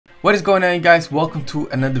What is going on, you guys? Welcome to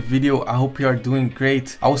another video. I hope you are doing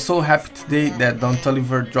great. I was so happy today that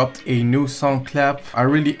TOLIVER dropped a new song, Clap. I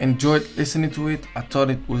really enjoyed listening to it. I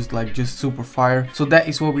thought it was like just super fire. So that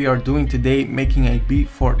is what we are doing today, making a beat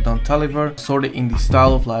for TOLIVER, sort of in the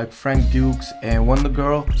style of like Frank Dukes and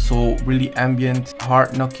WONDAGURL. So really ambient,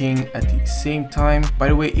 hard knocking at the same time. By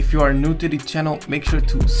the way, if you are new to the channel, make sure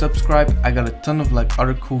to subscribe. I got a ton of like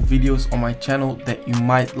other cool videos on my channel that you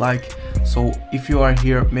might like. So if you are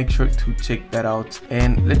here, make sure to check that out,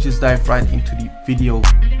 and let's just dive right into the video.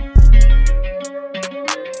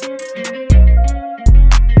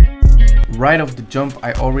 Right off the jump,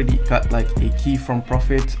 I already got like a key from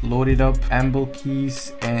Prophet loaded up, ambient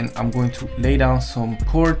keys, and I'm going to lay down some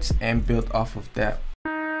chords and build off of that.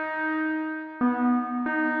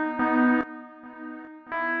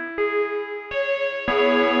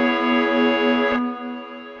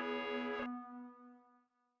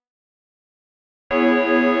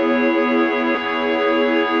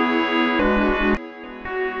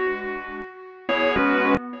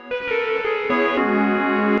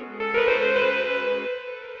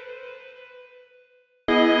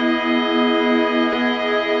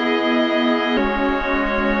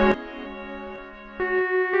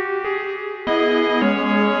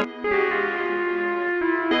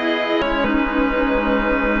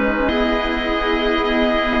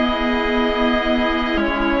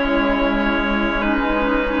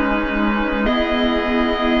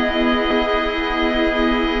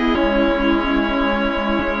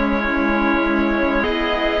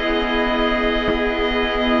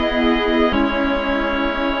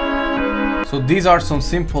 So these are some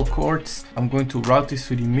simple chords. I'm going to route this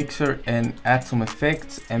to the mixer and add some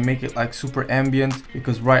effects and make it like super ambient,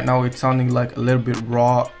 because right now it's sounding like a little bit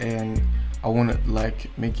raw and I want to like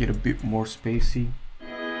make it a bit more spacey.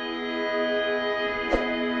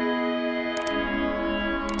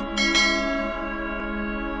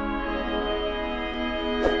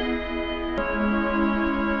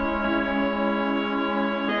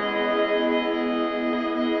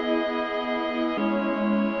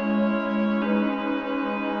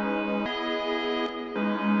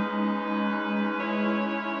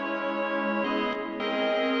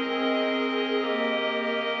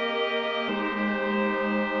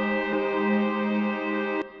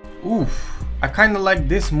 Oof, I kind of like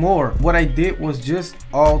this more. What I did was just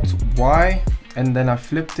Alt Y and then I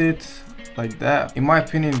flipped it like that. In my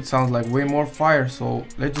opinion, it sounds like way more fire, so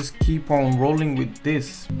let's just keep on rolling with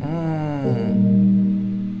this.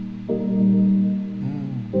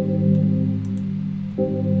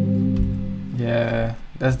 Yeah,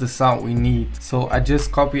 that's the sound we need. So I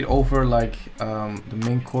just copied over like the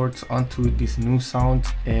main chords onto this new sound,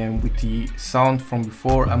 and with the sound from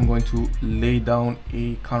before, I'm going to lay down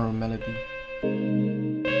a counter melody.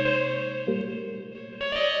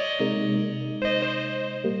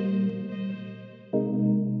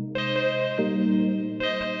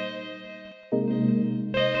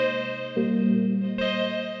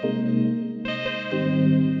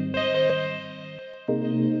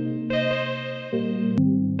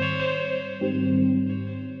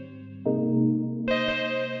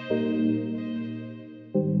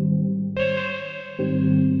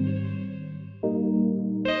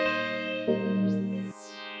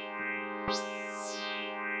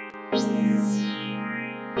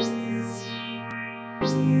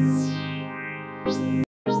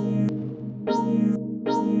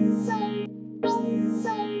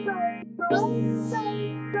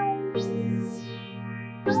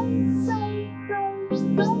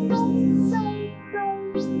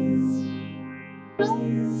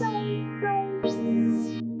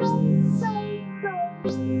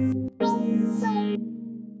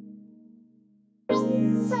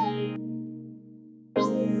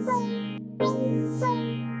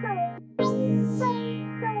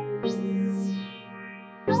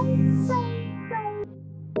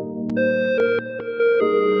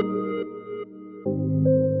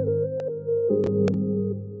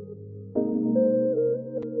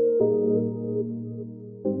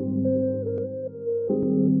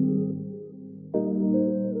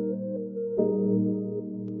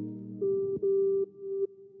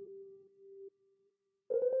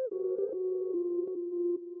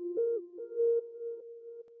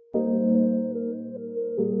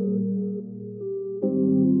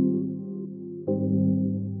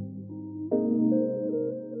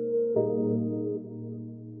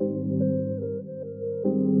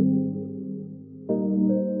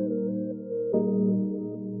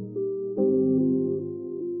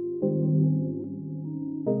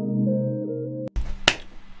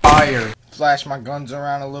 Fire. Flash my guns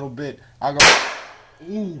around a little bit. I'll go.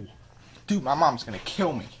 Ooh, dude, my mom's gonna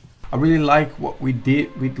kill me. I really like what we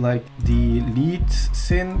did with like the lead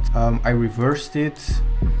synth. I reversed it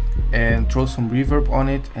and throw some reverb on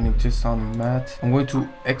it, and it just sounded mad. I'm going to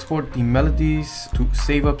export the melodies to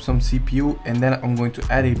save up some CPU, and then I'm going to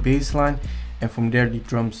add a bass line, and from there the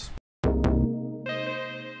drums.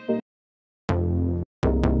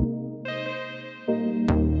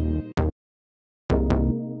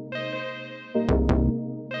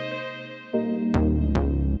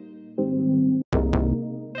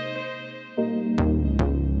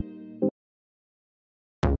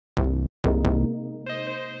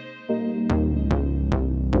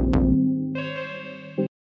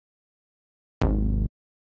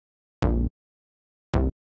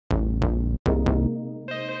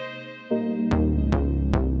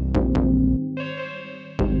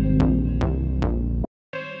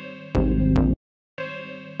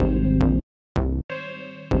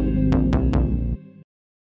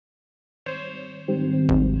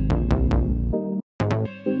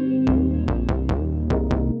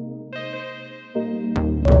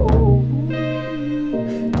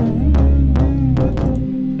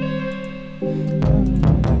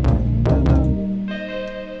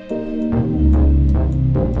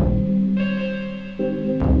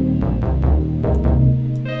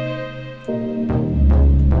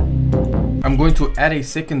 I'm going to add a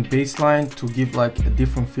second bass line to give like a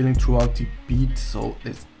different feeling throughout the beat, so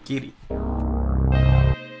let's get it.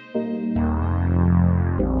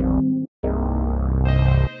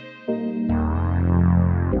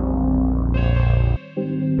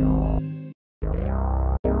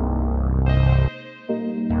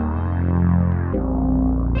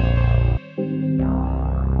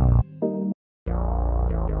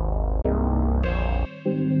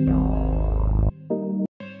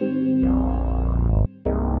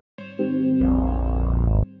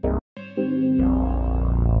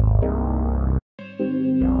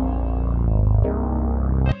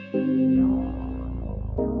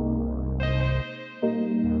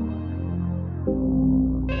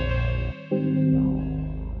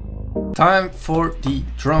 Time for the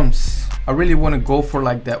drums. I really want to go for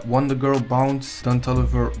like that WONDAGURL bounce. Don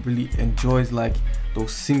Toliver really enjoys like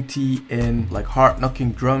those synthy and like hard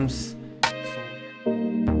knocking drums.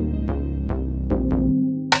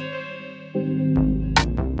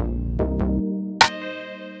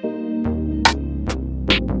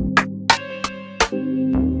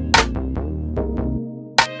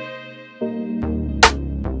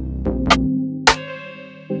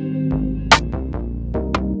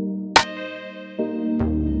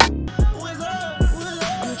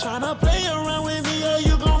 Tryna play around with me or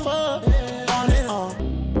you gon' fuck on and on.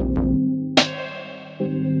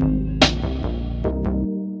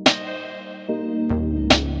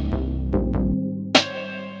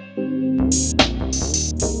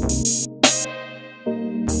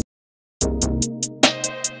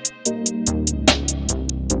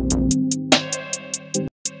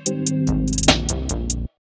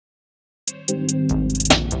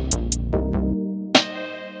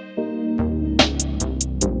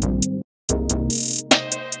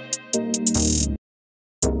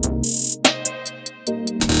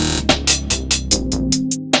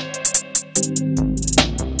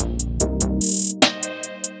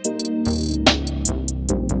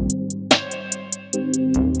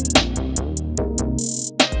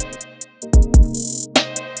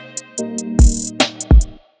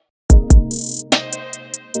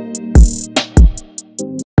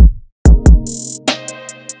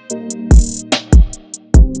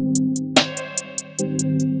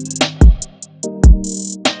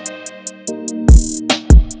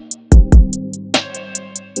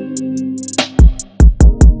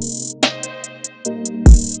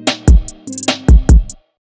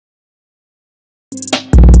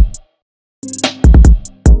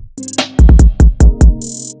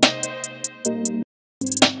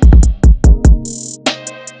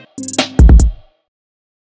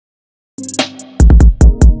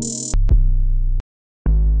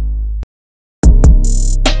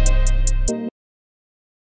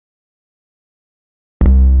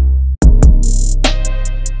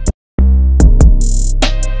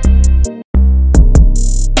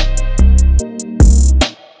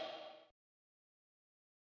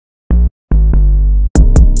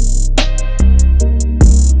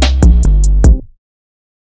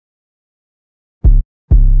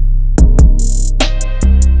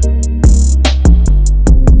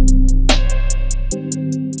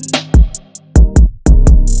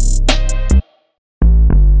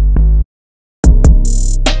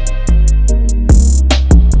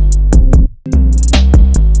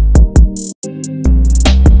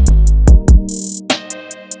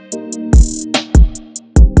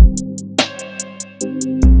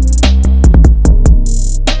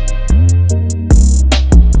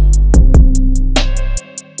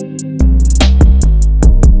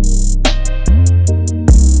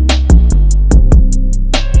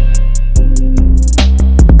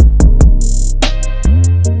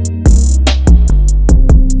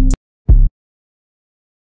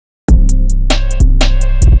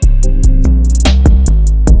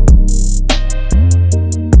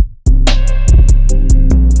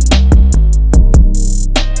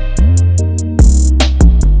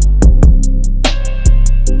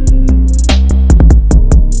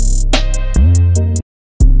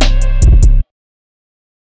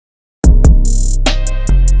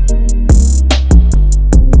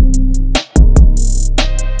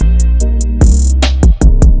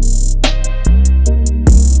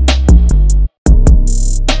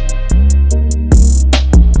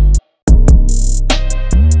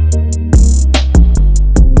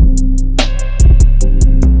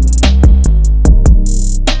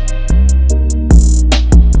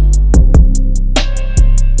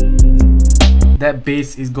 that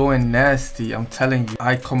bass is going nasty, I'm telling you.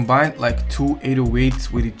 I combined like two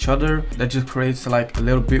 808s with each other. That just creates like a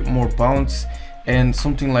little bit more bounce and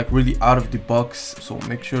something like really out of the box. So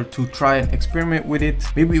make sure to try and experiment with it.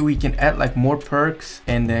 Maybe we can add like more percs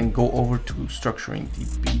and then go over to structuring the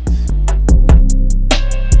beats.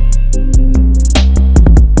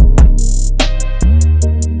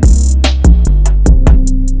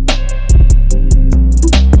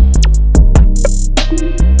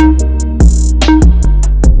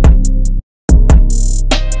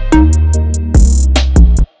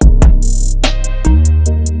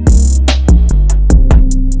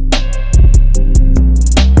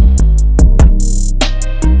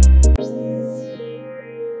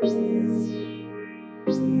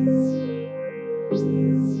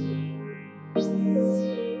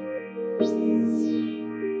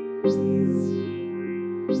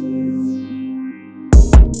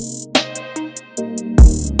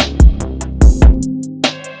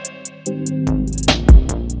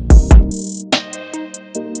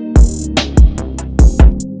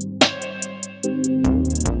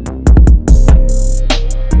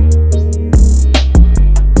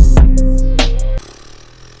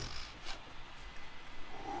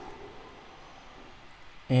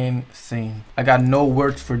 Insane. I got no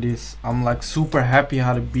words for this. I'm like super happy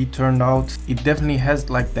how the beat turned out. It definitely has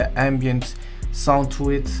like the ambient sound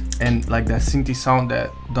to it and like that synthy sound that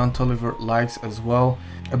Don Toliver likes as well.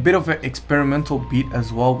 A bit of an experimental beat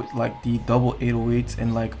as well with like the double 808s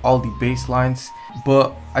and like all the bass lines,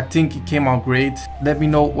 but I think it came out great. Let me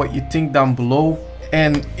know what you think down below,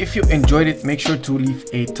 and if you enjoyed it, make sure to leave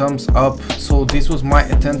a thumbs up. So this was my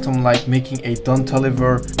attempt on like making a Don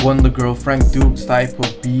Toliver, WONDAGURL, Frank Dukes type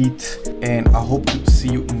of beat, and I hope to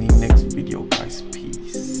see you in the next video, guys.